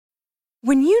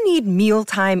When you need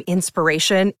mealtime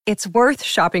inspiration, it's worth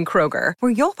shopping Kroger,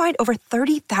 where you'll find over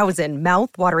 30,000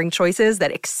 mouth-watering choices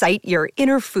that excite your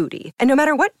inner foodie. And no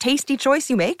matter what tasty choice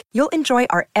you make, you'll enjoy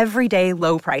our everyday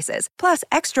low prices, plus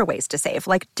extra ways to save,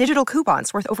 like digital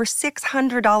coupons worth over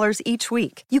 $600 each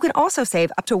week. You can also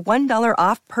save up to $1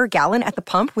 off per gallon at the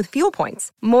pump with fuel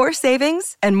points. More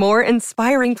savings and more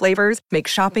inspiring flavors make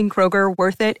shopping Kroger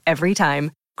worth it every time.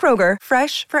 Kroger,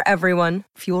 fresh for everyone.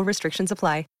 Fuel restrictions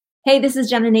apply. Hey, this is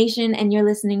Jenna Nation, and you're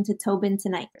listening to Tobin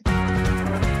Tonight.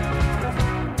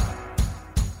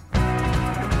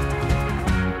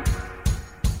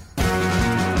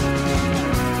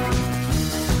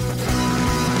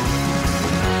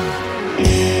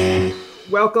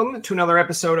 Welcome to another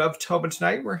episode of Tobin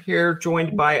Tonight. We're here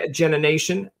joined by Jenna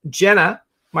Nation. Jenna,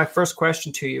 my first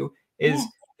question to you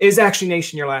is actually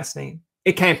Nation your last name?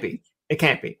 It can't be. It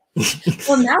can't be.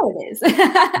 Well, now it is.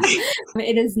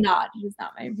 It is not. It is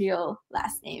not my real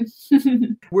last name.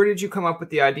 Where did you come up with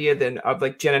the idea then of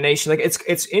like Jenna Nation? Like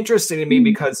it's interesting to me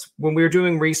because when we were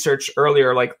doing research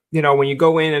earlier, like, you know, when you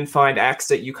go in and find acts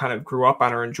that you kind of grew up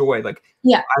on or enjoy, like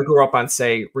I grew up on,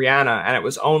 say, Rihanna, and it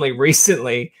was only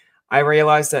recently I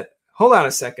realized that, hold on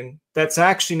a second, that's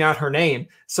actually not her name.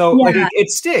 So like it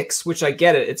sticks, which I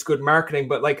get it. It's good marketing,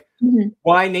 but like,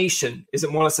 why Nation? Is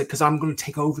it more or less like, because I'm going to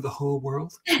take over the whole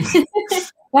world?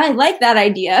 Well, I like that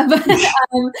idea.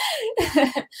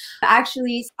 But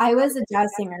actually, I was a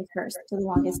jazz singer first for the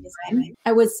longest time.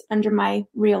 I was under my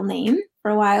real name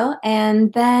for a while.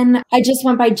 And then I just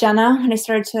went by Jenna and I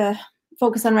started to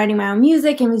focus on writing my own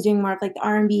music and was doing more of like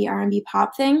the R&B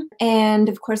pop thing. And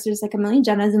of course, there's like a million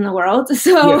Jennas in the world.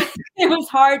 So it was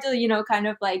hard to, you know, kind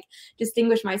of like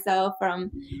distinguish myself from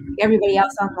everybody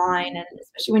else online, and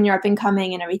especially when you're up and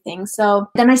coming and everything. So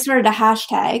then I started a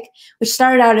hashtag, which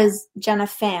started out as Jenna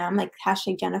Fam, like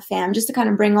hashtag Jenna Fam, just to kind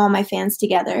of bring all my fans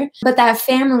together. But that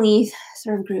family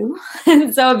sort of grew.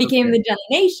 And so it became the Jenna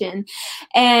Nation.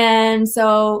 And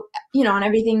so, you know, on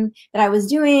everything that I was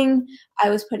doing,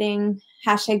 I was putting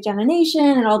hashtag Jenna Nation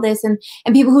and all this. And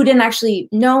people who didn't actually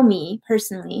know me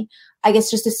personally, I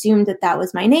guess just assumed that that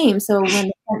was my name. So when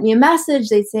they sent me a message,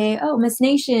 they'd say, oh, Miss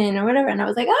Nation or whatever. And I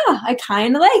was like, I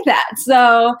kind of like that.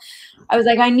 So I was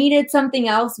like, I needed something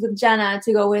else with Jenna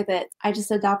to go with it. I just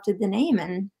adopted the name.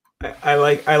 And I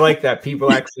like that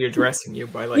people actually addressing you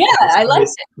by like I like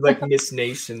Miss, like Miss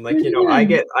Nation. Like, you know, I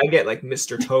get like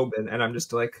Mr. Tobin, and I'm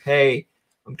just like, hey,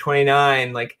 I'm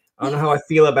 29. Like, I don't know how I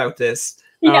feel about this.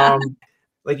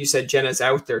 Like you said, Jenna's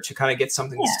out there to kind of get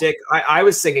something to stick. I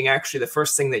was thinking actually the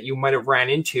first thing that you might have ran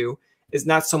into is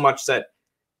not so much that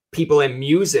people in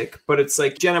music, but it's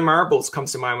like Jenna Marbles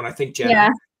comes to mind when I think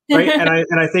Jenna, right?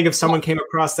 And I think if someone came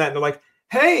across that and they're like,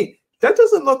 hey, that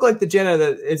doesn't look like the Jenna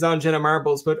that is on Jenna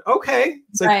Marbles, but okay.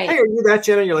 It's like, hey, are you that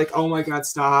Jenna? And you're like, oh my God,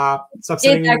 stop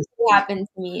saying it. Actually happened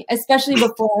to me, especially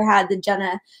before I had the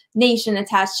Jenna Nation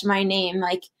attached to my name.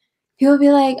 Like, people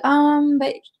be like,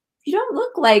 but you don't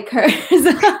look like her.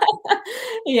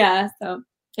 So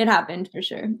it happened for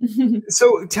sure.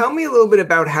 So tell me a little bit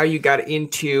about how you got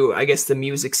into, I guess, the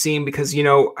music scene, because, you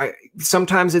know,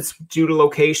 sometimes it's due to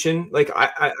location. Like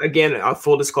I again,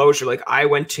 full disclosure, like I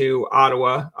went to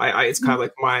Ottawa. It's kind of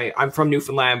like I'm from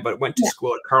Newfoundland, but went to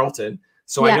school at Carleton.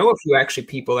 So I know a few actually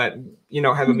people that, you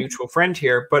know, have a mutual friend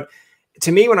here. But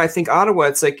to me, when I think Ottawa,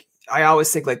 it's like, I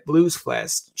always think like Blues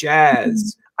Fest,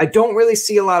 jazz. I don't really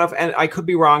see a lot of, and I could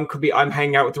be wrong, I'm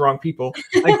hanging out with the wrong people.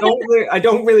 I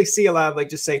don't really see a lot of like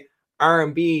just say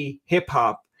R&B, hip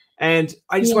hop. And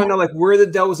I just want to know like where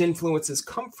did those influences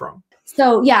come from?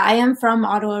 So I am from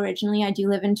Ottawa originally. I do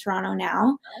live in Toronto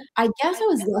now. I guess I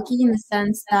was lucky in the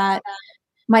sense that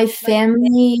my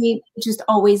family just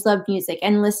always loved music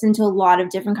and listened to a lot of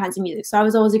different kinds of music. So I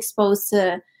was always exposed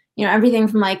to, you know, everything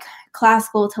from like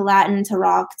classical to Latin to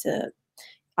rock to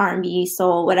R&B,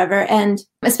 soul, whatever. And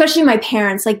especially my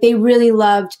parents, like they really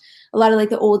loved a lot of like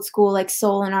the old school, like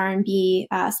soul and R&B,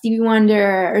 Stevie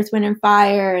Wonder, Earth, Wind and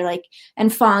Fire, like,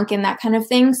 and funk and that kind of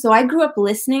thing. So I grew up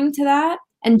listening to that,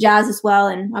 and jazz as well.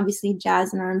 And obviously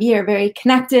jazz and R&B are very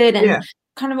connected, and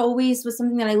kind of always was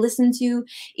something that I listened to.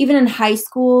 Even in high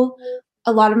school,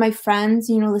 a lot of my friends,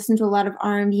 you know, listen to a lot of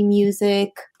R&B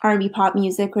music, R&B pop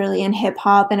music really, and hip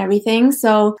hop and everything.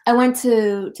 So I went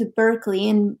to Berkeley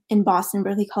in Boston,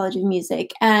 Berkeley College of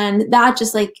Music. And that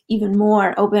just like even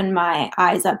more opened my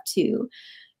eyes up to,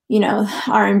 you know,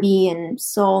 R&B and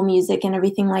soul music and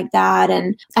everything like that.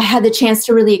 And I had the chance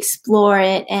to really explore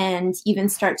it and even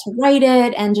start to write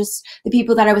it. And just the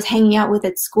people that I was hanging out with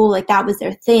at school, like that was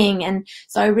their thing. And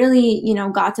so I really, you know,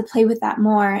 got to play with that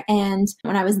more. And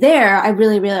when I was there, I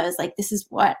really realized like, this is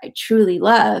what I truly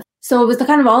love. So it was the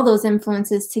kind of all those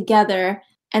influences together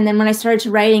And then when I started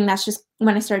to writing, that's just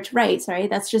when I started to write, sorry,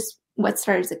 that's just what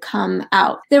started to come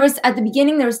out. There was, at the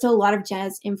beginning, there was still a lot of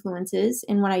jazz influences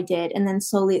in what I did. And then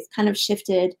slowly it's kind of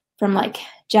shifted from like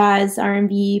jazz,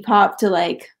 R&B, pop to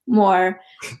like more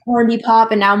R&B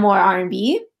pop and now more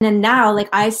R&B. And then now, like,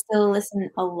 I still listen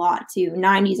a lot to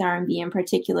 90s R&B in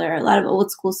particular, a lot of old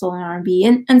school soul and R&B,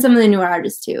 and some of the newer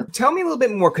artists too. Tell me a little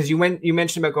bit more, because you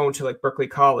mentioned about going to like Berklee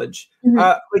College.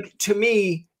 Like, to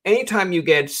me, anytime you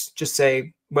get, just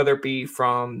say, whether it be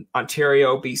from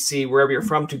Ontario, BC, wherever you're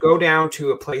from, to go down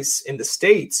to a place in the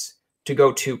States to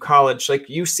go to college, like,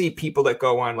 you see people that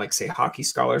go on, like, say, hockey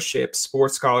scholarships,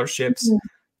 sports scholarships.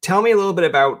 Tell me a little bit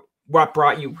about what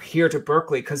brought you here to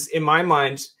Berklee, because in my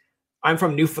mind, I'm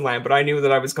from Newfoundland, but I knew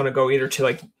that I was going to go either to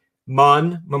like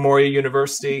MUN, Memorial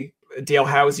University,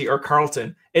 Dalhousie, or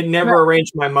Carleton. It never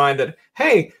arranged my mind that,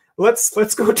 hey,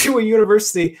 let's go to a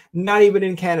university not even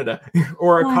in Canada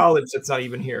or a college that's not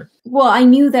even here. Well, I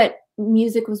knew that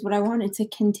music was what I wanted to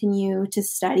continue to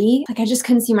study. Like, I just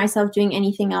couldn't see myself doing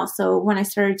anything else. So when I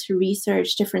started to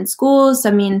research different schools,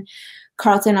 I mean,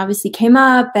 Carleton obviously came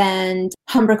up, and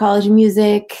Humber College of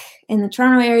Music in the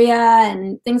Toronto area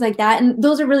and things like that. And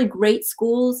those are really great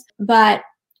schools. But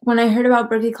when I heard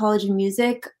about Berklee College of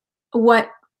Music, what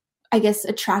I guess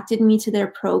attracted me to their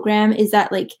program is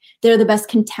that, like, they're the best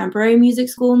contemporary music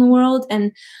school in the world.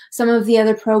 And some of the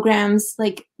other programs,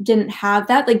 like, didn't have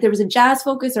that. Like, there was a jazz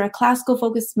focus or a classical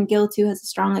focus. McGill too has a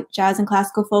strong, like, jazz and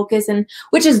classical focus, and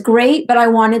which is great, but I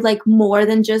wanted, like, more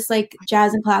than just like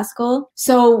jazz and classical.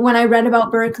 So when I read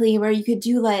about Berklee, where you could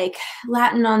do like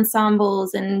Latin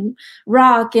ensembles and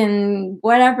rock and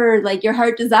whatever, like, your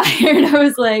heart desired, I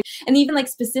was like, and even like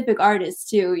specific artists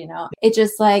too, you know, it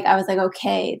just, like, I was like,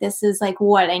 okay, this is like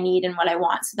what I need and what I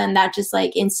want. So then that just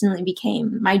like instantly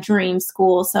became my dream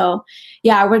school. So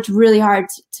yeah, I worked really hard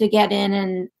to get in,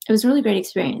 and it was a really great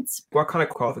experience. What kind of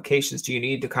qualifications do you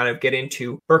need to kind of get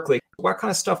into Berklee? What kind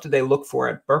of stuff did they look for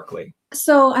at Berklee?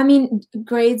 So, I mean,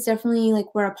 grades definitely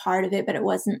like were a part of it, but it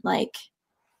wasn't like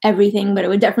everything, but it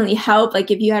would definitely help. Like,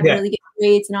 if you had really good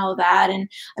grades and all of that. And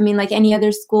I mean, like any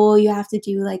other school, you have to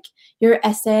do like your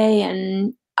essay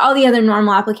and all the other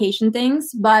normal application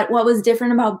things. But what was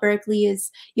different about Berklee is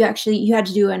you had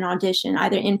to do an audition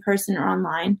either in person or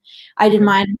online. I did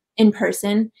mine in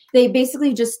person. They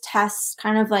basically just test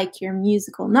kind of like your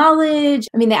musical knowledge.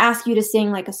 I mean, they ask you to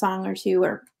sing like a song or two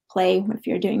or play if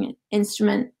you're doing an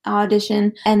instrument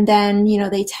audition. And then, you know,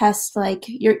 they test like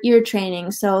your ear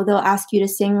training. So they'll ask you to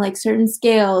sing like certain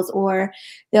scales, or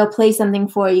they'll play something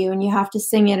for you and you have to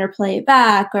sing it or play it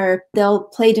back, or they'll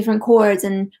play different chords,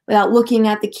 and without looking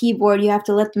at the keyboard, you have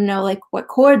to let them know like what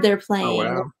chord they're playing.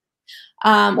 Oh,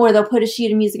 wow. Or they'll put a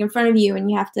sheet of music in front of you and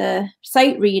you have to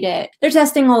sight read it. They're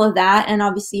testing all of that. And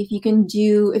obviously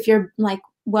if you're like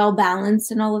well balanced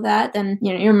and all of that, then,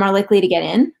 you know, you're more likely to get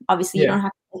in. Obviously you don't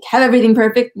have to like have everything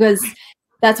perfect, because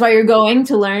that's why you're going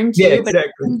to learn too. Yeah,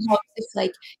 exactly. But it's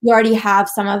like you already have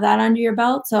some of that under your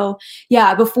belt. So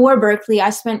yeah, before Berklee, I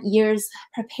spent years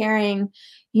preparing,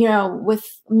 you know, with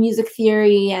music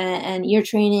theory and ear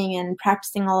training and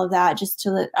practicing all of that just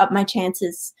to up my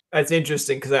chances. That's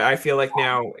interesting, because I feel like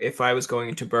now if I was going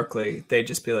into Berklee, they'd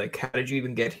just be like, how did you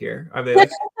even get here? I'd be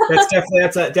like,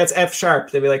 that's F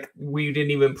sharp. They'd be like, we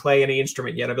didn't even play any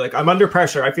instrument yet. I'd be like, I'm under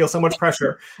pressure. I feel so much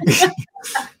pressure. That's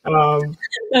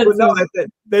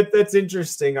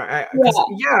interesting.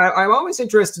 I'm always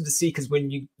interested to see, because when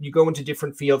you go into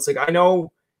different fields, like, I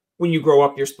know when you grow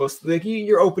up, you're supposed to like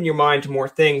you're open your mind to more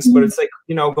things, but it's like,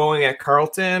 you know, going at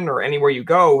Carleton or anywhere you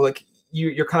go, like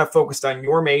you're kind of focused on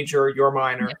your major, your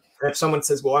minor. And if someone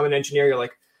says, well, I'm an engineer, you're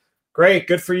like, great,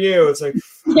 good for you. It's like,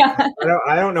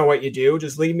 I don't know what you do.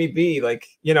 Just leave me be. Like,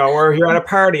 you know, or you're at a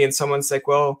party and someone's like,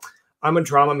 well, I'm a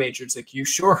drama major. It's like, you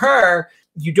sure are.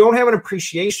 You don't have an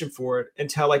appreciation for it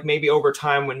until like maybe over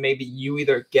time, when maybe you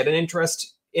either get an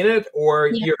interest in it, or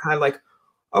you're kind of like,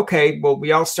 okay, well,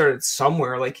 we all started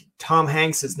somewhere. Like, Tom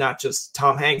Hanks is not just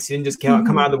Tom Hanks. He didn't just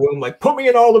come out of the womb like, put me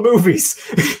in all the movies.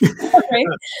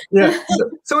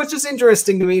 So it's just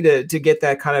interesting to me to get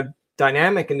that kind of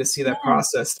dynamic and to see that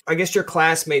process. I guess your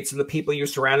classmates and the people you're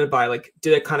surrounded by, like,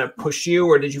 did it kind of push you,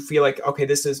 or did you feel like, okay,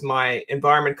 this is my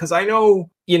environment? Because I know,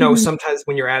 you know, sometimes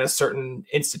when you're at a certain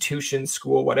institution,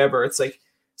 school, whatever, it's like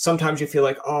sometimes you feel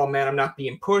like, oh man, I'm not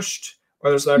being pushed. Or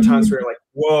there's other times where you're like,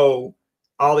 whoa,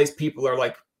 all these people are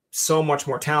like so much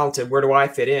more talented. Where do I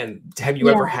fit in? Have you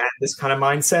ever had this kind of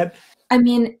mindset? I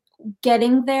mean,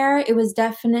 getting there, it was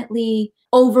definitely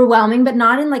overwhelming, but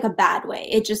not in like a bad way.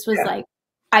 It just was like,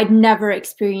 I'd never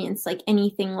experienced like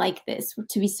anything like this,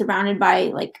 to be surrounded by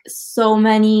like so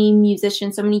many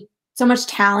musicians, so so much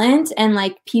talent and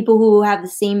like people who have the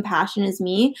same passion as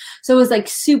me. So it was like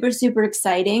super, super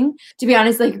exciting. To be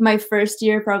honest, like my first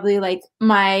year, probably like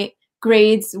my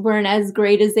grades weren't as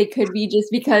great as they could be just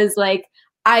because like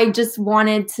I just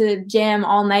wanted to jam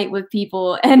all night with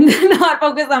people and not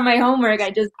focus on my homework.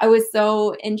 I was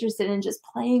so interested in just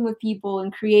playing with people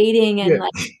and creating. And like,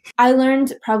 I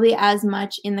learned probably as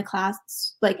much in the class,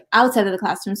 like outside of the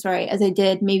classroom, sorry, as I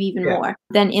did maybe even more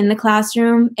than in the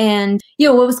classroom. And, you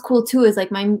know, what was cool too is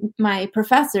like my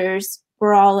professors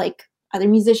were all like other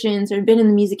musicians or been in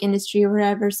the music industry or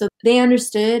whatever. So they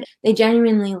understood, they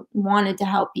genuinely wanted to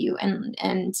help you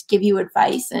and give you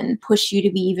advice and push you to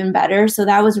be even better. So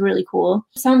that was really cool.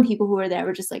 Some people who were there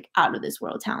were just like out of this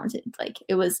world talented. Like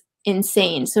it was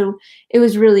insane. So it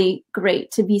was really great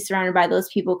to be surrounded by those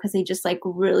people because they just like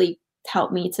really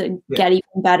helped me to get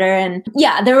even better. And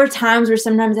yeah, there were times where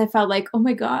sometimes I felt like, oh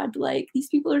my God, like these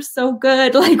people are so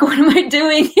good. Like, what am I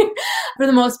doing? For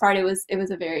the most part, it was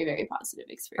a very, very positive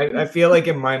experience. I feel like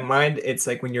in my mind, it's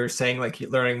like when you're saying like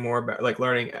learning more about like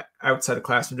learning outside the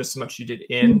classroom just as much as you did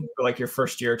in, but like your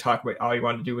first year talk about all you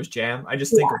wanted to do was jam. I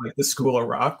just think of like the School of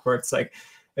Rock where it's like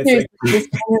it's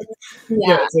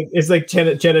like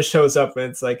Jenna shows up and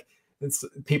it's like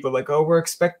people are like, oh, we're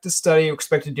expected to study, we're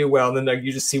expected to do well. And then like,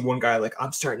 you just see one guy like,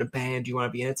 I'm starting a band. Do you want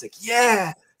to be in it? It's like,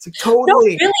 yeah. It's like,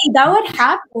 totally. No, really, that would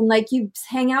happen. Like you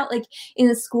hang out like in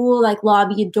the school, like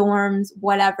lobby, dorms,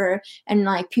 whatever. And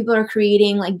like people are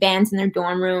creating like bands in their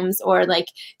dorm rooms, or like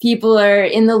people are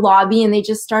in the lobby and they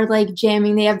just start like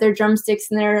jamming. They have their drumsticks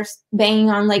and they're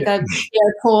banging on like a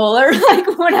air pole or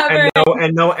like whatever.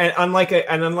 And unlike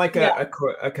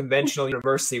a conventional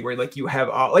university where like you have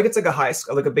all, like it's like a high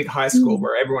school, like a big high school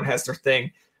where everyone has their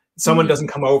thing. Someone doesn't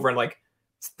come over and like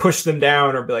push them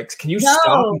down or be like, can you stop?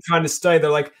 I'm trying to study. They're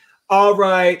like, all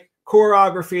right,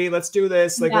 choreography, let's do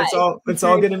this. Like let's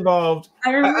all get involved.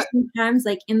 I remember sometimes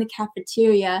like in the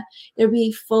cafeteria, there'd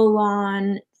be full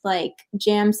on like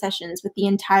jam sessions with the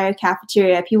entire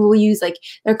cafeteria. People will use like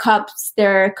their cups,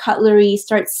 their cutlery,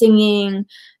 start singing.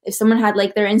 If someone had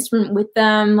like their instrument with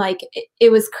them, like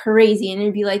it was crazy. And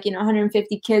it'd be like,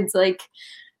 150 kids like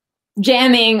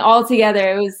jamming all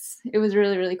together. It was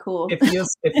really, really cool. It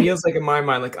feels like in my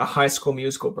mind like a High School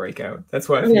Musical breakout. That's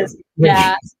what it feels.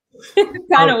 Yeah.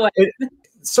 Kind of what.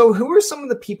 So who are some of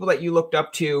the people that you looked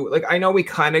up to? Like, I know we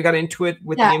kind of got into it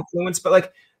with the influence, but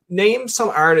like name some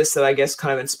artists that I guess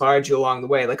kind of inspired you along the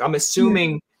way. Like I'm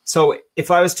assuming, so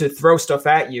if I was to throw stuff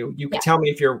at you, you could tell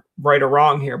me if you're right or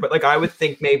wrong here, but like I would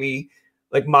think maybe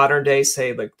like modern day,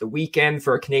 say like The Weeknd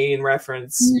for a Canadian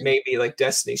reference, maybe like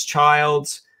Destiny's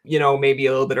Child, maybe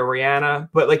a little bit of Rihanna,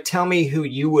 but like, tell me who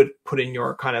you would put in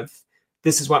your kind of,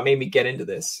 this is what made me get into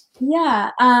this.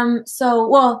 Yeah.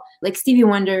 So like Stevie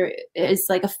Wonder is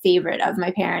like a favorite of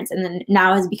my parents and then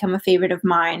now has become a favorite of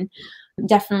mine.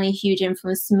 Definitely a huge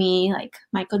influence to me, like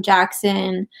Michael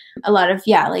Jackson, a lot of,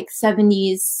 like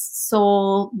 70s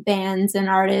soul bands and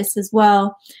artists as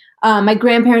well. My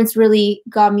grandparents really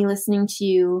got me listening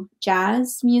to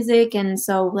jazz music. And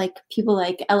so like people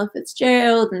like Ella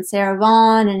Fitzgerald and Sarah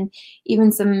Vaughan and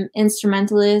even some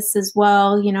instrumentalists as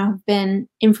well, have been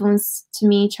influenced to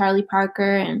me, Charlie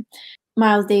Parker and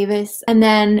Miles Davis. And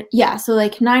then, so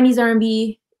like 90s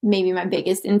R&B, maybe my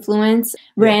biggest influence,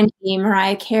 Randy,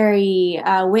 Mariah Carey,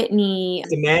 Whitney.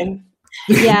 The Men.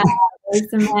 Yeah,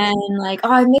 the Men. Like,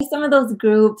 I miss some of those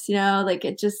groups, like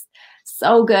it just...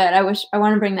 so good. I want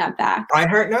to bring that back. I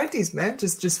heard 90s, man.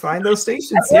 Just find those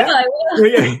stations. I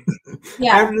will.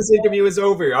 Yeah. After this interview is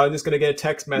over, I'm just gonna get a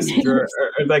text message or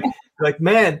like,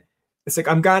 man, it's like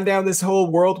I'm gone down this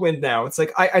whole whirlwind now. It's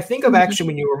like I think of actually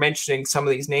when you were mentioning some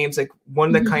of these names, like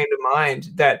one that kind of mind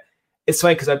that it's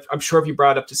funny because I'm sure if you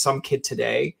brought it up to some kid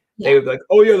today, they would be like,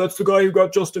 oh yeah, that's the guy who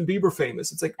got Justin Bieber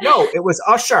famous. It's like, no, it was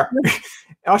Usher.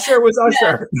 Usher was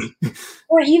Usher.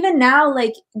 Or even now,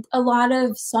 like a lot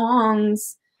of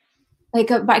songs like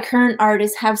by current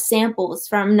artists have samples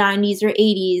from 90s or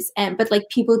 80s, but like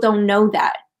people don't know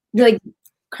that. Like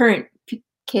current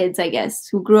kids, I guess,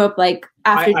 who grew up like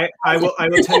after. I will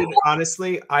tell you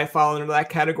honestly, I fall into that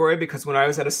category because when I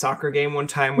was at a soccer game one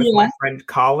time with my friend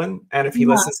Colin, and if he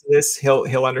listens to this,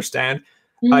 he'll understand.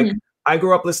 Like I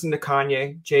grew up listening to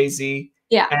Kanye, Jay-Z,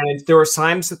 and there were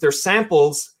times that there's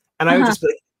samples, and I would just be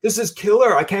like, this is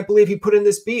killer. I can't believe he put in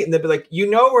this beat. And they'd be like, you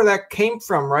know where that came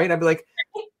from, right? I'd be like,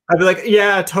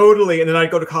 yeah, totally. And then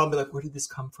I'd go to Colin and be like, where did this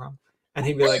come from? And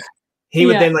he'd be like, he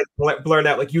would then like blurt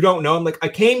out, like, you don't know. I'm like, I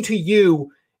came to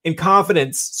you in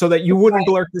confidence so that you wouldn't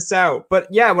blurt this out. But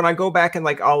yeah, when I go back and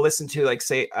like, I'll listen to like,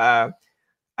 say, I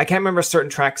can't remember certain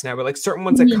tracks now, but like certain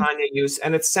ones that Kanye used,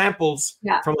 and it's samples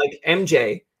from like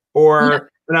MJ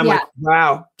or And I'm Yeah. like,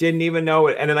 wow, didn't even know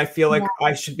it. And then I feel like Yeah.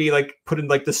 I should be like put in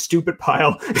like the stupid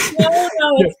pile.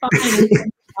 No, it's fine.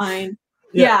 It's fine.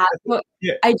 Yeah. But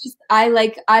Yeah.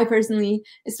 I personally,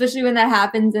 especially when that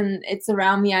happens and it's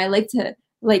around me, I like to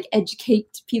like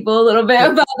educate people a little bit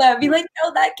about that. Be like,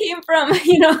 no, that came from,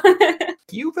 you know.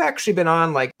 You've actually been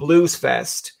on like Blues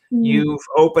Fest. You've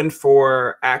opened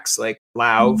for acts like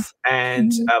Lauv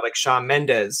and like Shawn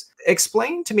Mendes.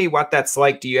 Explain to me what that's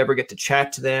like. Do you ever get to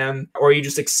chat to them, or are you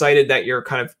just excited that you're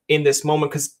kind of in this moment?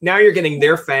 Because now you're getting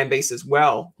their fan base as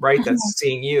well, right? That's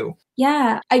seeing you.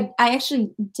 Yeah, I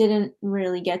actually didn't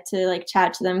really get to like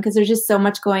chat to them because there's just so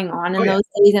much going on in those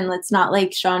days, and it's not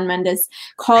like Shawn Mendes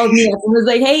called me up and was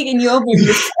like, "Hey, can you open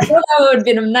this?" I thought that would have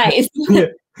been nice.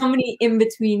 So many in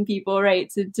between people, right,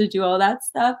 to do all that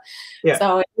stuff. Yeah.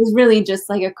 So it was really just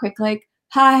like a quick like,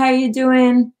 "Hi, how you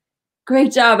doing?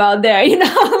 Great job out there," you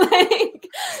know. Like,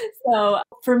 so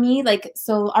for me, like,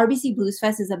 so RBC Blues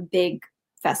Fest is a big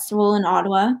festival in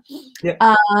Ottawa,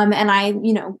 and I,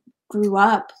 you know, grew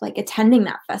up like attending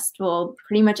that festival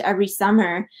pretty much every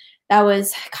summer. That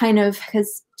was kind of,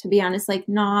 because to be honest, like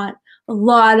not a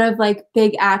lot of like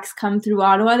big acts come through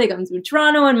Ottawa. They come through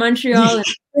Toronto and Montreal,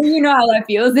 and you know how that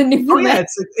feels in Newfoundland.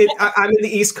 I'm in the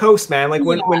East Coast, man. Like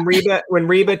when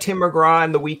Reba, Tim McGraw,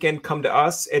 and The Weeknd come to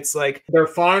us, it's like their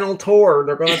final tour.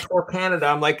 They're going to tour Canada.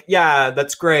 I'm like, yeah,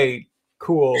 that's great,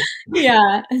 cool.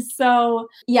 Yeah. So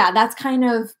yeah, that's kind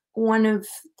of one of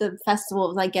the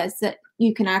festivals, I guess, that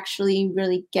you can actually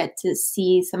really get to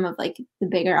see some of like the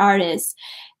bigger artists.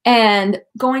 And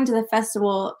going to the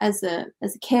festival as a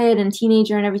kid and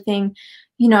teenager and everything,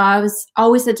 you know, I was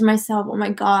always said to myself, oh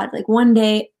my God, like one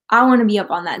day I want to be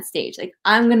up on that stage. Like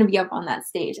I'm going to be up on that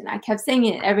stage. And I kept saying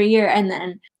it every year. And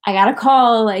then I got a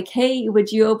call like, hey,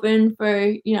 would you open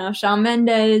for, you know, Shawn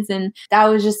Mendes? And that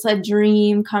was just a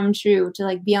dream come true to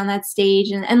like be on that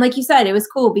stage. And like you said, it was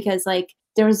cool because like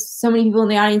there was so many people in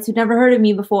the audience who'd never heard of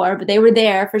me before, but they were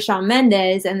there for Shawn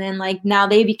Mendes. And then like now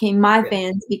they became my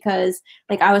fans because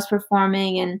like I was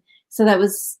performing. And so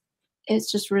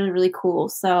it's just really, really cool.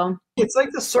 So it's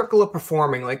like the circle of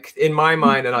performing, like in my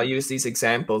mind, and I'll use these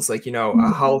examples, like, you know,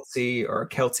 a Halsey or a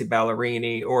Kelsey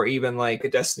Ballerini, or even like a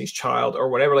Destiny's Child or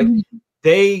whatever, like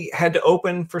they had to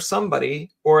open for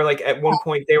somebody, or like at one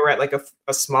point they were at like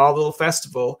a small little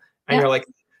festival, and you're like,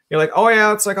 oh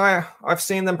yeah, it's like I've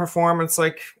seen them perform. It's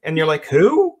like, and you're like,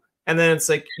 who? And then it's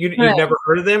like you've never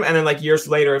heard of them, and then like years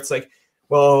later, it's like,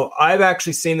 well, I've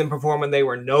actually seen them perform when they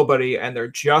were nobody, and they're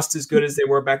just as good as they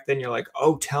were back then. You're like,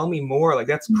 oh, tell me more. Like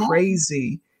that's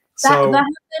crazy. That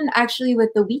happened actually with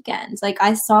The Weeknd. Like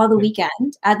I saw The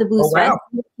Weeknd at the Blues Fest.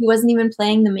 He wasn't even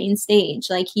playing the main stage.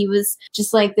 Like he was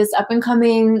just like this up and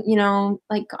coming, you know,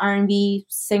 like R&B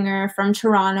singer from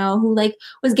Toronto who like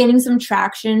was getting some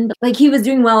traction. But, like he was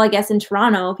doing well, I guess, in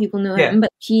Toronto. People knew him, but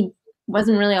he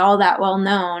wasn't really all that well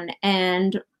known.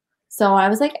 And so I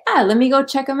was like, let me go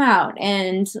check him out.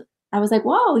 And I was like,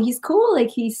 whoa, he's cool. Like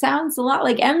he sounds a lot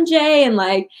like MJ,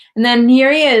 and then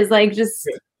here he is, like just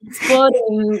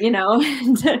exploding, you know.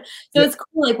 So it's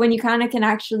cool, like when you kind of can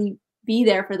actually be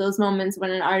there for those moments when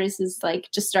an artist is like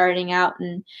just starting out,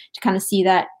 and to kind of see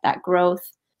that growth.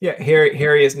 Yeah, here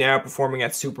he is now performing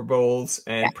at Super Bowls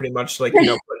and pretty much like, you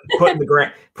know, putting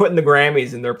the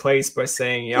Grammys in their place by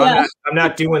saying, you know, I'm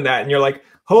not doing that. And you're like,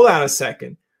 hold on a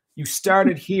second. You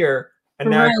started here and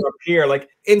now you're up here. Like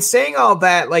in saying all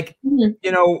that, like,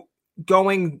 you know,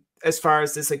 going as far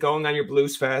as this, like going on your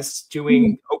Blues Fest,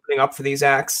 doing opening up for these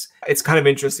acts, it's kind of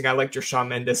interesting. I liked your Shawn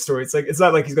Mendes story. It's like, it's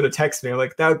not like he's going to text me. I'm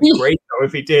like, that would be great though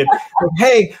if he did. Like,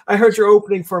 hey, I heard you're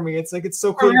opening for me. It's like, it's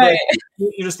so cool. Like,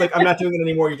 you're just like, I'm not doing it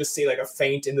anymore. You just see like a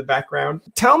faint in the background.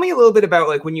 Tell me a little bit about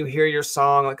like when you hear your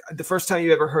song, like the first time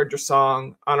you ever heard your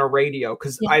song on a radio.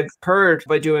 Cause I've heard,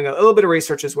 by doing a little bit of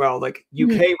research as well, like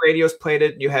UK radios played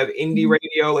it. You have indie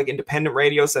radio, like independent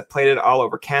radios that played it all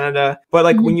over Canada. But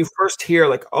like when you first hear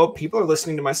like, oh, people are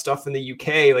listening to my stuff in the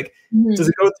UK, like does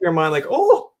it go through your mind like,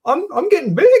 oh, I'm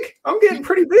getting big. I'm getting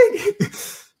pretty big.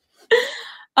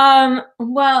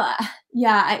 Well,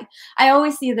 yeah, I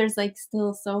always see there's like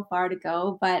still so far to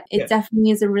go, but it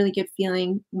definitely is a really good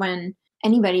feeling when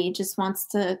anybody just wants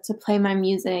to play my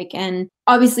music. And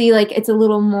obviously like it's a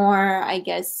little more, I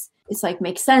guess, it's like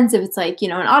makes sense if it's like, you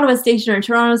know, an Ottawa station or a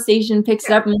Toronto station picks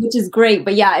it up, which is great.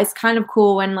 But yeah, it's kind of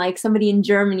cool when like somebody in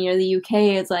Germany or the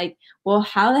UK is like, well,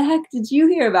 how the heck did you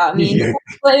hear about me? And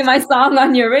play my song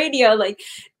on your radio, like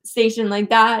station like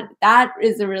that. That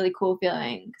is a really cool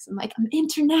feeling because I'm like, I'm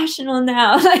international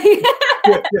now. Like,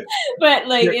 but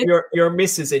like your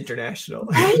Mrs. International.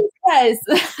 Yes.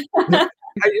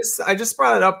 I just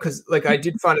brought it up because like I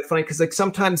did find it funny because like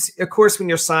sometimes, of course, when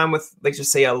you're signed with like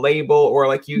just say a label or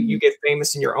like you get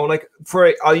famous in your own, like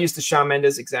I'll use the Shawn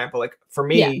Mendes example. Like for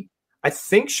me, I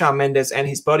think Shawn Mendes and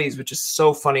his buddies, which is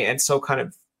so funny and so kind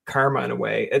of karma in a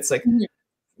way. It's like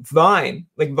Vine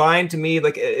to me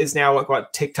like is now like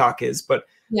what TikTok is, but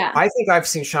I think I've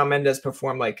seen Shawn Mendes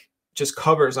perform like just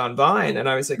covers on Vine, and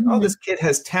I was like, oh, this kid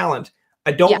has talent.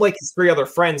 I don't like his 3 other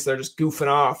friends. They're just goofing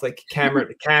off, like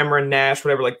Cameron, Nash,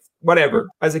 whatever, like whatever.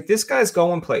 I was like, this guy's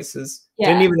going places.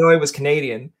 Didn't even know he was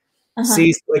Canadian.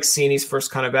 Seeing his first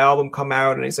kind of album come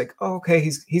out, and he's like, oh, okay,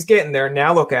 he's getting there.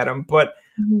 Now look at him. But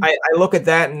I look at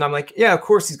that and I'm like, yeah, of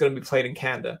course he's going to be played in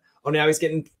Canada. Oh, now he's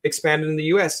getting expanded in the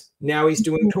US. Now he's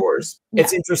doing tours.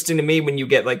 It's interesting to me when you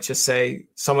get like, just say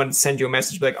someone send you a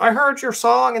message like, I heard your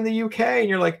song in the UK, and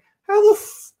you're like, how the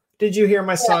did you hear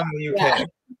my song in the UK?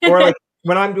 Or like,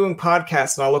 when I'm doing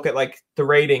podcasts and I'll look at like the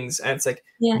ratings and it's like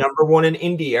 #1 in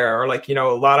India or like, you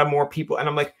know, a lot of more people. And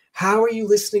I'm like, how are you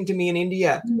listening to me in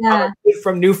India? I'm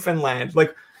from Newfoundland.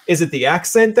 Like, is it the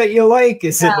accent that you like?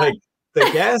 Is it like the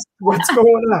guest? What's going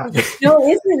on? No,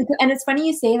 it's really cool. And it's funny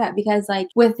you say that because like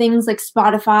with things like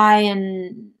Spotify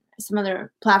and some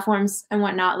other platforms and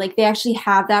whatnot, like they actually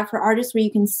have that for artists where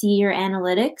you can see your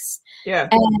analytics.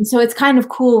 And so it's kind of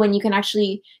cool when you can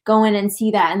actually go in and see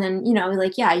that. And then, you know,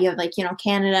 like, you have like, you know,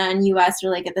 Canada and US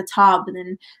are like at the top, and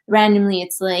then randomly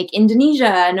it's like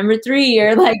Indonesia #3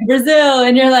 or like Brazil.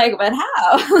 And you're like, but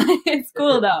how? It's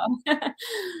cool though.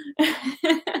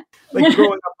 Like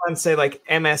growing up on say like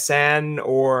MSN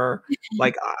or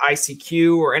like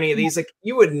ICQ or any of these, like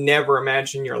you would never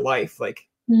imagine your life, like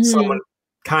someone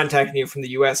contacting you from the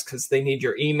US because they need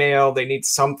your email, they need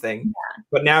something.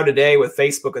 But now today with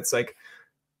Facebook, it's like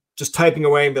just typing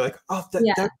away and be like, oh,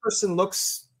 that person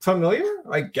looks familiar.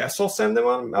 I guess I'll send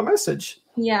them a message.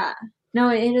 Yeah, no,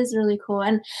 it is really cool.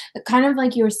 And kind of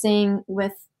like you were saying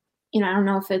with, you know, I don't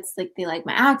know if it's like they like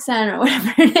my accent or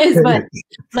whatever it is, but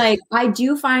like I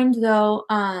do find though,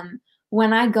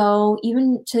 when I go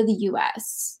even to the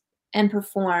US and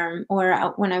perform,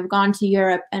 or when I've gone to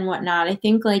Europe and whatnot, I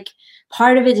think like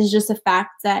part of it is just the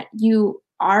fact that you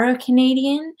are a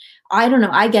Canadian. I don't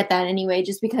know. I get that anyway,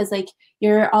 just because like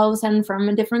you're all of a sudden from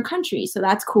a different country. So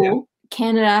that's cool.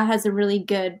 Canada has a really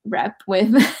good rep with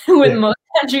most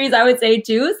countries, I would say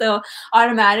too. So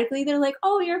automatically they're like,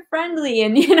 oh, you're friendly.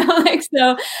 And, you know, like,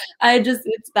 so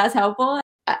that's helpful.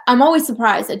 I'm always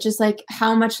surprised at just like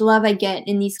how much love I get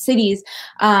in these cities,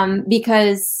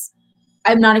 because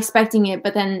I'm not expecting it,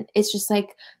 but then it's just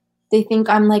like they think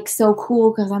I'm like so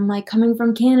cool because I'm like coming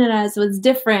from Canada, so it's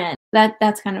different.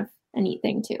 That's kind of a neat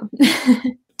thing too.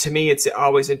 To me, it's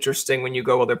always interesting when you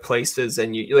go other places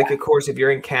and you like, of course, if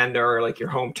you're in Canada or like your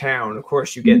hometown, of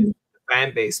course you get the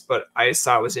fan base. But I just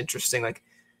thought it was interesting, like,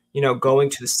 you know, going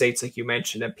to the States, like you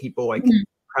mentioned, and people like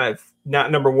kind of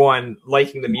not #1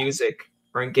 liking the music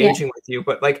or engaging with you,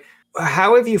 but like,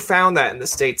 how have you found that in the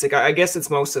States? Like, I guess it's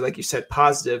mostly like you said,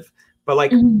 positive. But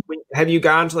like, have you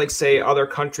gone to like say other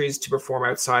countries to perform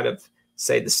outside of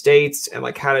say the States, and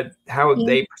like how have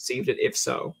they perceived it, if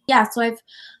so? Yeah, so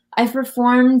I've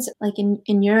performed like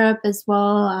in Europe as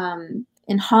well,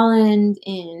 in Holland,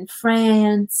 in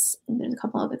France, and there's a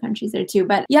couple other countries there too.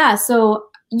 But yeah, so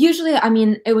usually, I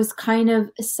mean, it was kind of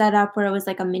set up where it was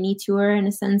like a mini tour in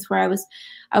a sense, where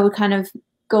I would kind of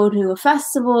go to a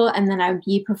festival and then I would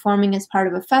be performing as part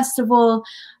of a festival.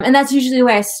 And that's usually the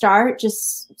way I start,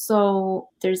 just so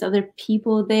there's other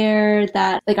people there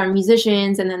that like are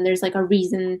musicians, and then there's like a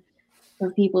reason for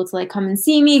people to like come and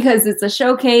see me because it's a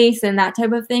showcase and that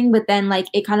type of thing. But then like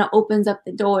it kind of opens up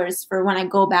the doors for when I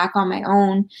go back on my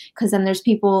own, because then there's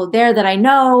people there that I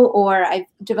know, or I've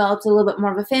developed a little bit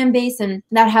more of a fan base. And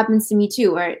that happens to me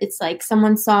too, where it's like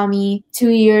someone saw me 2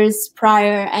 years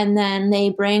prior and then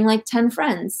they bring like 10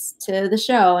 friends to the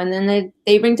show, and then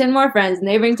they bring 10 more friends, and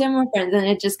they bring 10 more friends, and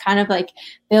it just kind of like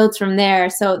builds from there.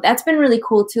 So that's been really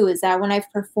cool too, is that when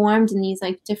I've performed in these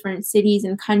like different cities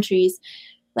and countries,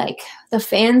 like the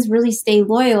fans really stay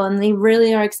loyal and they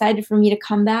really are excited for me to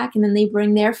come back, and then they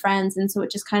bring their friends, and so it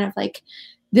just kind of like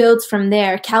builds from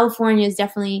there. California is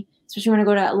definitely, especially when I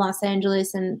go to Los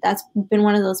Angeles, and that's been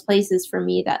one of those places for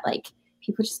me that like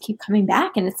people just keep coming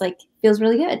back, and it's like feels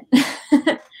really good.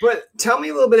 But tell me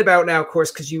a little bit about now, of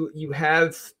course, because you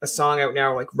have a song out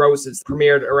now, like Roses,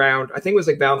 premiered around, I think it was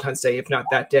like Valentine's Day, if not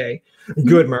that day.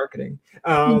 Good marketing.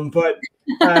 But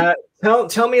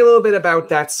tell me a little bit about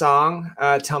that song.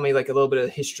 Tell me like a little bit of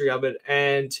the history of it,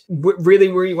 and really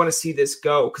where you want to see this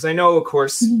go. Because I know, of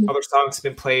course, other songs have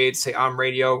been played, say on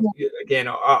radio, again,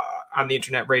 on the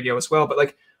internet radio as well. But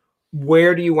like,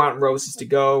 where do you want Roses to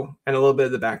go, and a little bit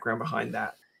of the background behind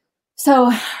that?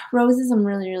 So Roses, I'm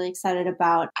really, really excited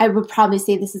about. I would probably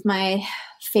say this is my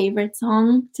favorite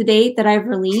song to date that I've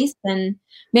released. And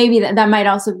maybe that might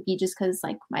also be just because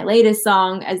like my latest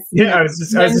song as yeah, I was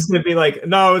just gonna be like,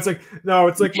 no, it's like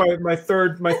my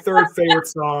third favorite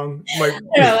song. I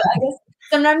guess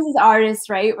sometimes as artists,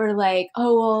 right, we're like,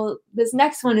 oh well, this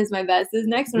next one is my best. This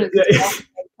next one is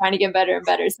trying to get better and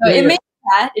better. So it may be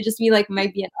that. It just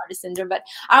might be an artist syndrome. But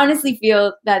I honestly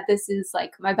feel that this is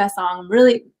like my best song. I'm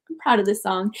really proud of this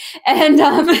song. And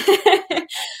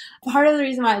part of the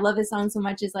reason why I love this song so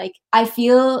much is like I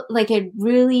feel like it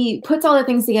really puts all the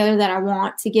things together that I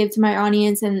want to give to my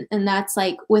audience, and that's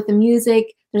like with the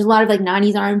music, there's a lot of like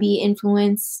 90s R&B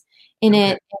influence in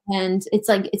it, and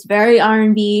it's very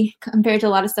R&B compared to a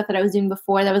lot of stuff that I was doing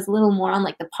before that was a little more on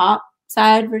like the pop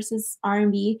side versus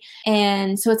R&B,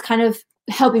 and so it's kind of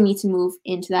helping me to move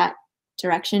into that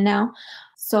direction now.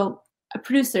 So a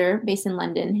producer based in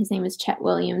London, his name is Chet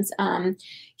Williams,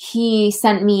 he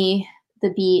sent me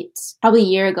the beat probably a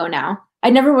year ago now.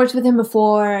 I'd never worked with him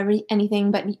before or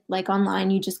anything, but like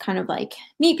online, you just kind of like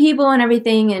meet people and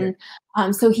everything.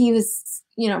 And so he was,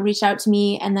 reached out to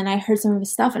me, and then I heard some of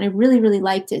his stuff and I really, really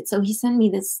liked it. So he sent me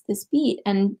this beat,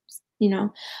 and,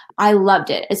 I loved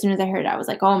it. As soon as I heard it, I was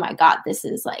like, oh my God, this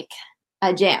is like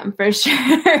a jam for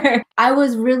sure. I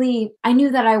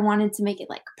knew that I wanted to make it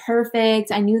like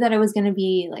perfect. I knew that it was going to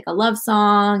be like a love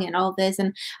song and all this.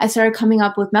 And I started coming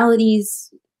up with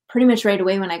melodies pretty much right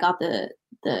away when I got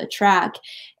the track.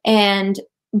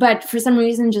 But for some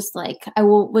reason, just like I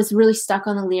was really stuck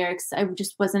on the lyrics. I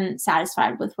just wasn't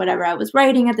satisfied with whatever I was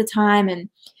writing at the time. And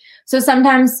so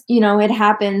sometimes, it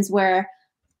happens where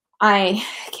I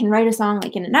can write a song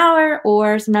like in an hour,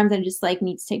 or sometimes I just like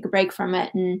need to take a break from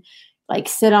it and like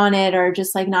sit on it, or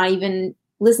just like not even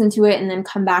listen to it and then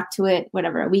come back to it,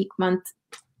 whatever, a week, month,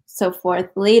 so forth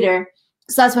later.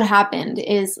 So that's what happened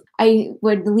is I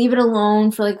would leave it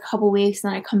alone for like a couple weeks,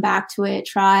 and then I come back to it,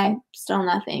 try, still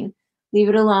nothing, leave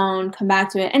it alone, come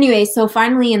back to it. Anyway, so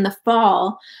finally in the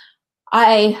fall,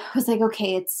 I was like,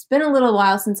 okay, it's been a little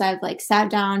while since I've like sat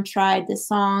down, tried this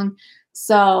song.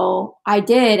 So I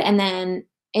did, and then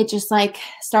it just like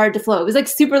started to flow. It was like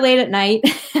super late at night,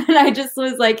 and I just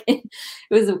was like, it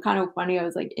was kind of funny. I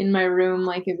was like in my room,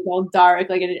 like it was all dark.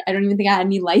 Like I don't even think I had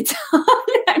any lights on.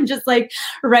 I'm just like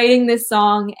writing this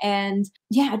song, and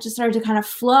yeah, it just started to kind of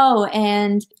flow.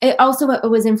 And it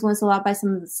was influenced a lot by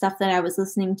some of the stuff that I was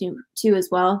listening to as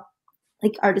well,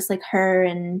 like artists like her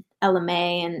and Ella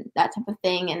Mai and that type of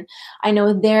thing. And I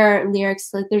know their lyrics,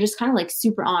 like they're just kind of like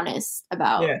super honest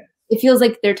about. Yeah. It feels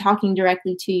like they're talking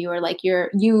directly to you, or like you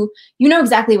know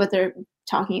exactly what they're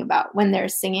talking about when they're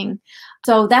singing.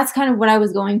 So that's kind of what I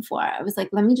was going for. I was like,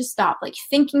 let me just stop like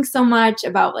thinking so much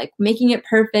about like making it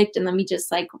perfect, and let me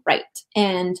just like write.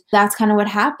 And that's kind of what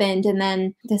happened. And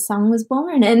then the song was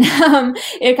born, and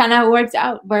it kind of worked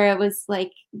out where it was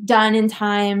like done in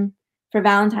time for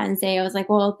Valentine's Day. I was like,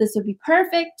 well, this would be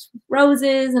perfect,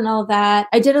 roses and all that.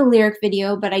 I did a lyric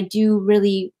video, but I do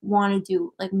really want to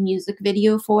do like a music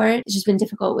video for it. It's just been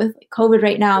difficult with like COVID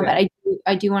right now, but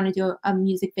I do want to do a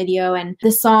music video. And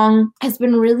the song has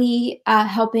been really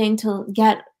helping to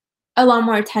get a lot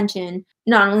more attention,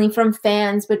 not only from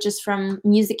fans, but just from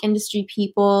music industry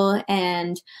people.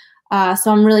 And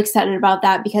so I'm really excited about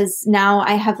that, because now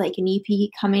I have like an EP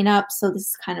coming up. So this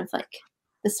is kind of like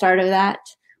the start of that,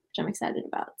 which I'm excited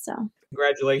about. So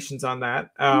congratulations on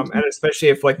that. And especially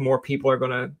if like more people are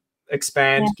going to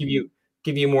expand, give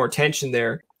you more attention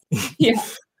there. Yeah.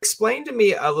 Explain to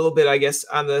me a little bit, I guess,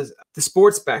 on the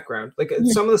sports background, like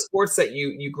some of the sports that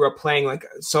you grew up playing. Like,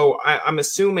 so I'm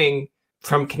assuming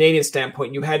from Canadian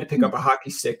standpoint, you had to pick up a hockey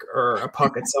stick or a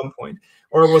puck at some point,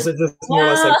 or was it just more or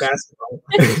less like basketball?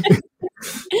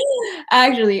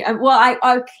 Actually, well,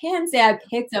 I can say I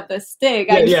picked up a stick.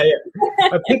 I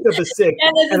picked up a stick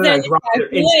and then I dropped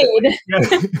it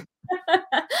instantly.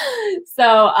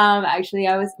 So, actually,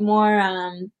 I was more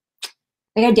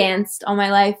like I danced all my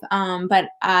life, but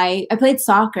I played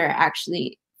soccer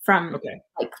actually from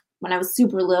like when I was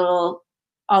super little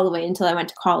all the way until I went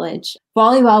to college.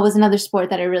 Volleyball was another sport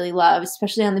that I really loved,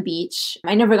 especially on the beach.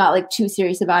 I never got like too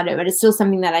serious about it, but it's still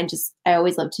something that I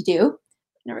always loved to do.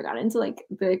 Never got into like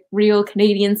the real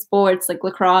Canadian sports like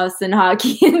lacrosse and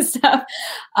hockey and stuff.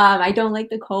 I don't like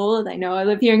the cold. I know I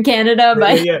live here in Canada,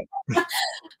 but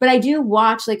but I do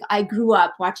watch, like I grew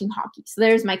up watching hockey. So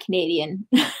there's my Canadian.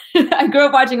 I grew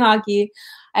up watching hockey.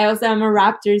 I also am a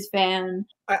Raptors fan.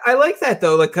 I like that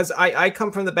though, like because I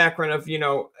come from the background of,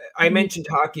 I mentioned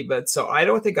hockey, but so I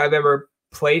don't think I've ever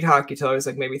played hockey till I was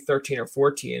like maybe 13 or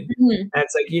 14. And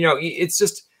it's like, it's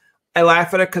just I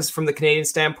laugh at it because from the Canadian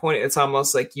standpoint, it's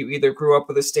almost like you either grew up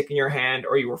with a stick in your hand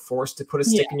or you were forced to put a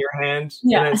stick in your hand.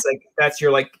 Yeah. And it's like,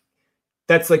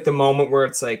 that's like the moment where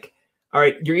it's like, all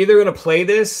right, you're either going to play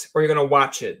this or you're going to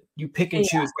watch it. You pick and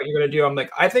choose what you're going to do. I'm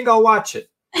like, I think I'll watch it.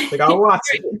 Like, I'll watch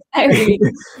it. I agree.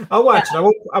 I'll watch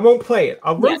it. I won't play it.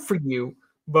 I'll root for you,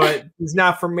 but it's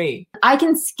not for me. I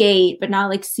can skate, but not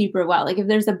like super well. Like if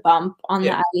there's a bump on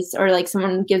the ice or like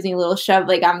someone gives me a little shove,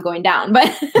 like I'm going down.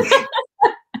 But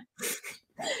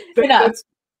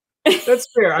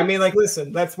that's fair. I mean, like,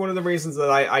 listen, that's one of the reasons that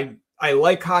I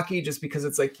like hockey, just because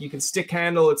it's like you can stick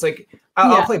handle. It's like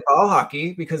I'll play ball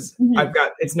hockey because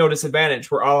it's no disadvantage.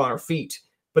 We're all on our feet.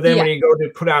 But then when you go to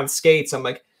put on skates, I'm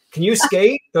like, can you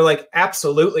skate? They're like,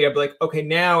 absolutely. I'd be like, okay,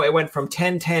 now it went from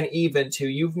 10-10 even to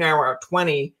you've now are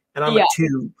 20 and I'm at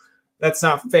 2. That's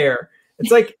not fair.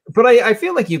 It's like, but I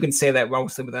feel like you can say that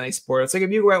mostly with any sport. It's like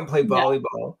if you go out and play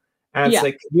volleyball and it's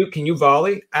like, can you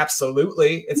volley?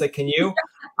 Absolutely. It's like, can you?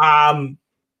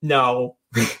 No,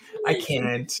 I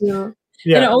can't. Yeah.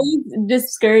 It always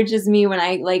discourages me when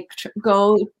I like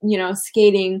go,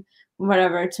 skating,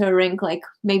 whatever, to a rink like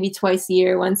maybe once a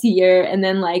year, and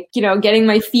then like, getting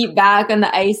my feet back on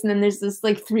the ice, and then there's this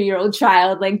like 3-year-old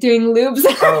child like doing loops.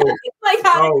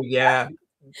 Yeah.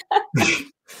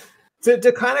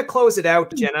 To kind of close it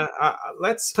out, Jenna,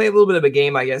 let's play a little bit of a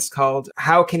game, I guess, called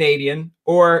How Canadian,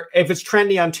 or if it's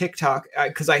trendy on TikTok,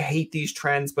 because I hate these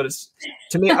trends, but it's,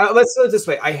 to me, let's do it this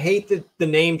way. I hate the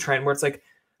name trend where it's like,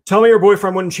 tell me your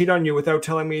boyfriend wouldn't cheat on you without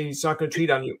telling me he's not going to cheat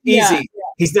on you. Easy.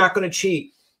 He's not going to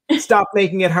cheat. Stop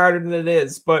making it harder than it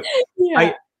is. But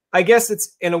I guess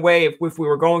it's, in a way, if we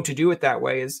were going to do it that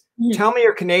way, is tell me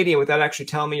you're Canadian without actually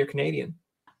telling me you're Canadian.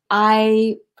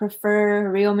 I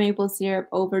prefer real maple syrup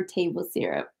over table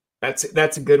syrup.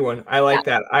 That's a good one. I like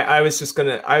that. I was just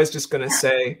gonna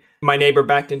say my neighbor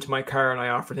backed into my car and I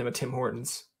offered him a Tim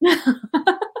Hortons.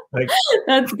 Like,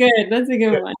 that's good. That's a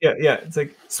good one. Yeah. It's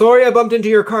like, sorry, I bumped into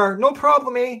your car. No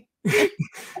problem, eh?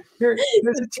 Here's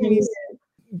a cheese.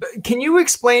 Can you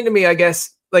explain to me, I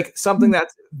guess, like something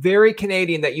that's very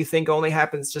Canadian that you think only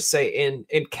happens, just say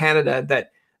in Canada,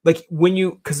 that like when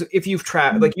because if you've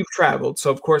traveled,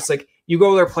 so of course, like you go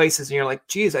to their places and you're like,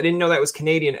 geez, I didn't know that was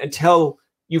Canadian until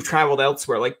you've traveled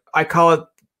elsewhere. Like I call it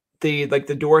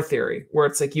the door theory, where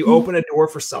it's like you open a door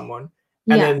for someone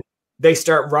and then they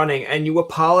start running and you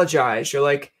apologize. You're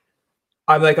like,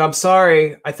 I'm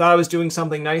sorry. I thought I was doing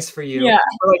something nice for you. Yeah.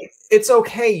 But like, it's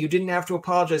okay. You didn't have to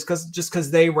apologize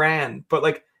because they ran. But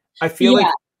like, I feel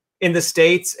like in the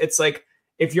States, it's like,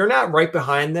 if you're not right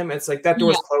behind them, it's like that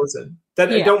door's closing.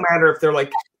 It don't matter if they're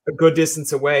like a good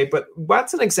distance away. But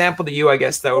what's an example to you, I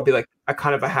guess, that would be like a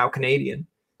kind of a how Canadian?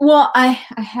 Well, I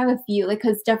have a few, like,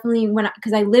 because definitely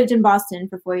because I lived in Boston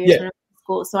for 4 years when I was in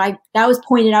school, so that was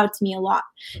pointed out to me a lot,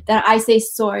 that I say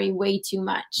sorry way too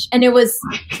much, and it was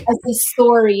I say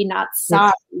sorry, not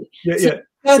sorry. So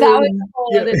that was a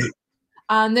whole other.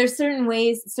 There's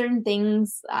certain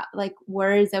things like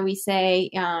words that we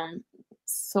say,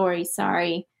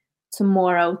 sorry,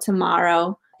 tomorrow,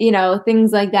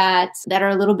 things like that are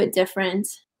a little bit different.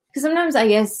 Because sometimes I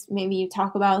guess maybe you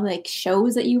talk about like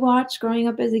shows that you watch growing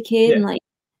up as a kid, and like,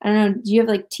 I don't know, do you have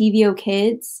like TVO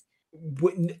Kids?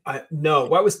 No,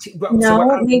 what was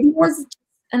maybe it was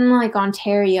in like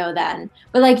Ontario then.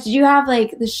 But like, did you have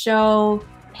like the show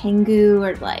Pengu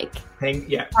or like?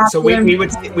 So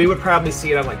we would probably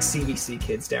see it on like CBC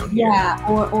Kids down here. Yeah,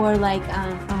 or like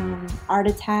Art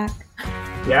Attack.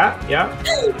 Yeah.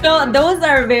 Those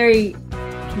are very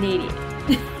Canadian.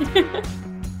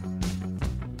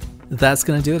 That's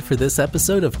going to do it for this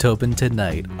episode of Tobin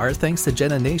Tonight. Our thanks to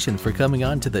Jenna Nation for coming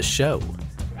on to the show.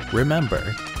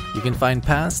 Remember, you can find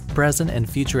past, present, and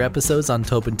future episodes on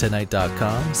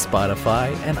TobinTonight.com,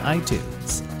 Spotify, and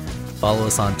iTunes. Follow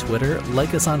us on Twitter,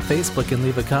 like us on Facebook, and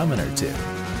leave a comment or two.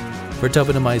 For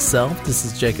Tobin and myself, this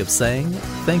is Jacob saying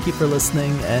thank you for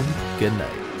listening and good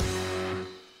night.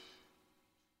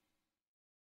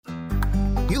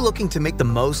 Looking to make the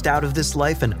most out of this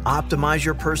life and optimize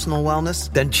your personal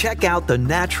wellness? Then check out the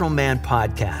Natural Man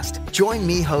Podcast. Join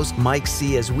me, host Mike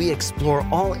C., as we explore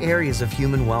all areas of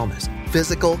human wellness,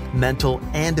 physical, mental,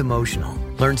 and emotional.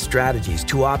 Learn strategies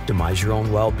to optimize your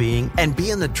own well-being and be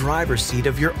in the driver's seat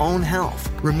of your own health.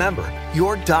 Remember,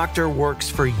 your doctor works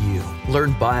for you.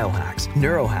 Learn biohacks,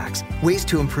 neurohacks, ways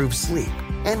to improve sleep,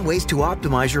 and ways to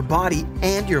optimize your body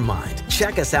and your mind.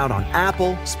 Check us out on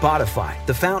Apple, Spotify,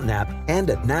 the Fountain app,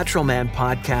 and at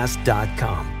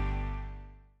naturalmanpodcast.com.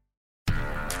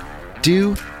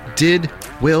 Do, Did,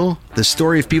 Will, the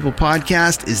Story of People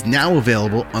podcast is now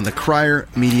available on the Crier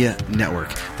Media Network.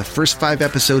 The first 5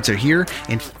 episodes are here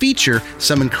and feature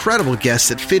some incredible guests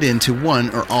that fit into one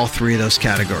or all 3 of those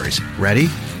categories. Ready?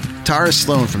 Tara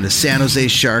Sloan from the San Jose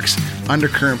Sharks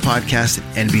Undercurrent podcast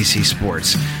at NBC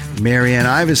Sports. Marianne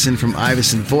Iveson from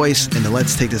Iveson Voice and the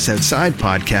Let's Take This Outside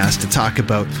podcast to talk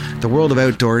about the world of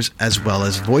outdoors as well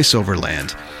as voiceover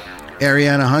land.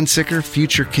 Ariana Hunsicker,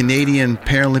 future Canadian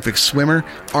Paralympic swimmer,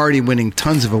 already winning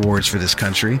tons of awards for this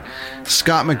country.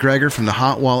 Scott McGregor from the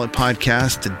Hot Wallet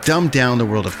podcast to dumb down the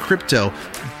world of crypto,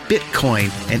 Bitcoin,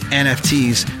 and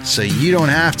NFTs so you don't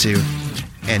have to.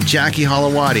 And Jackie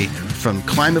Holowati from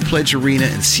Climate Pledge Arena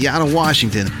in Seattle,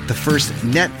 Washington, the first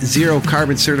net zero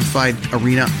carbon certified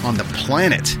arena on the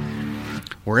planet.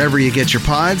 Wherever you get your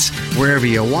pods, wherever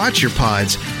you watch your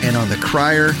pods, and on the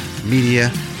Crier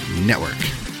Media Network.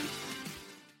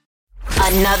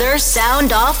 Another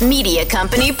Sound Off Media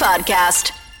Company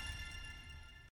podcast.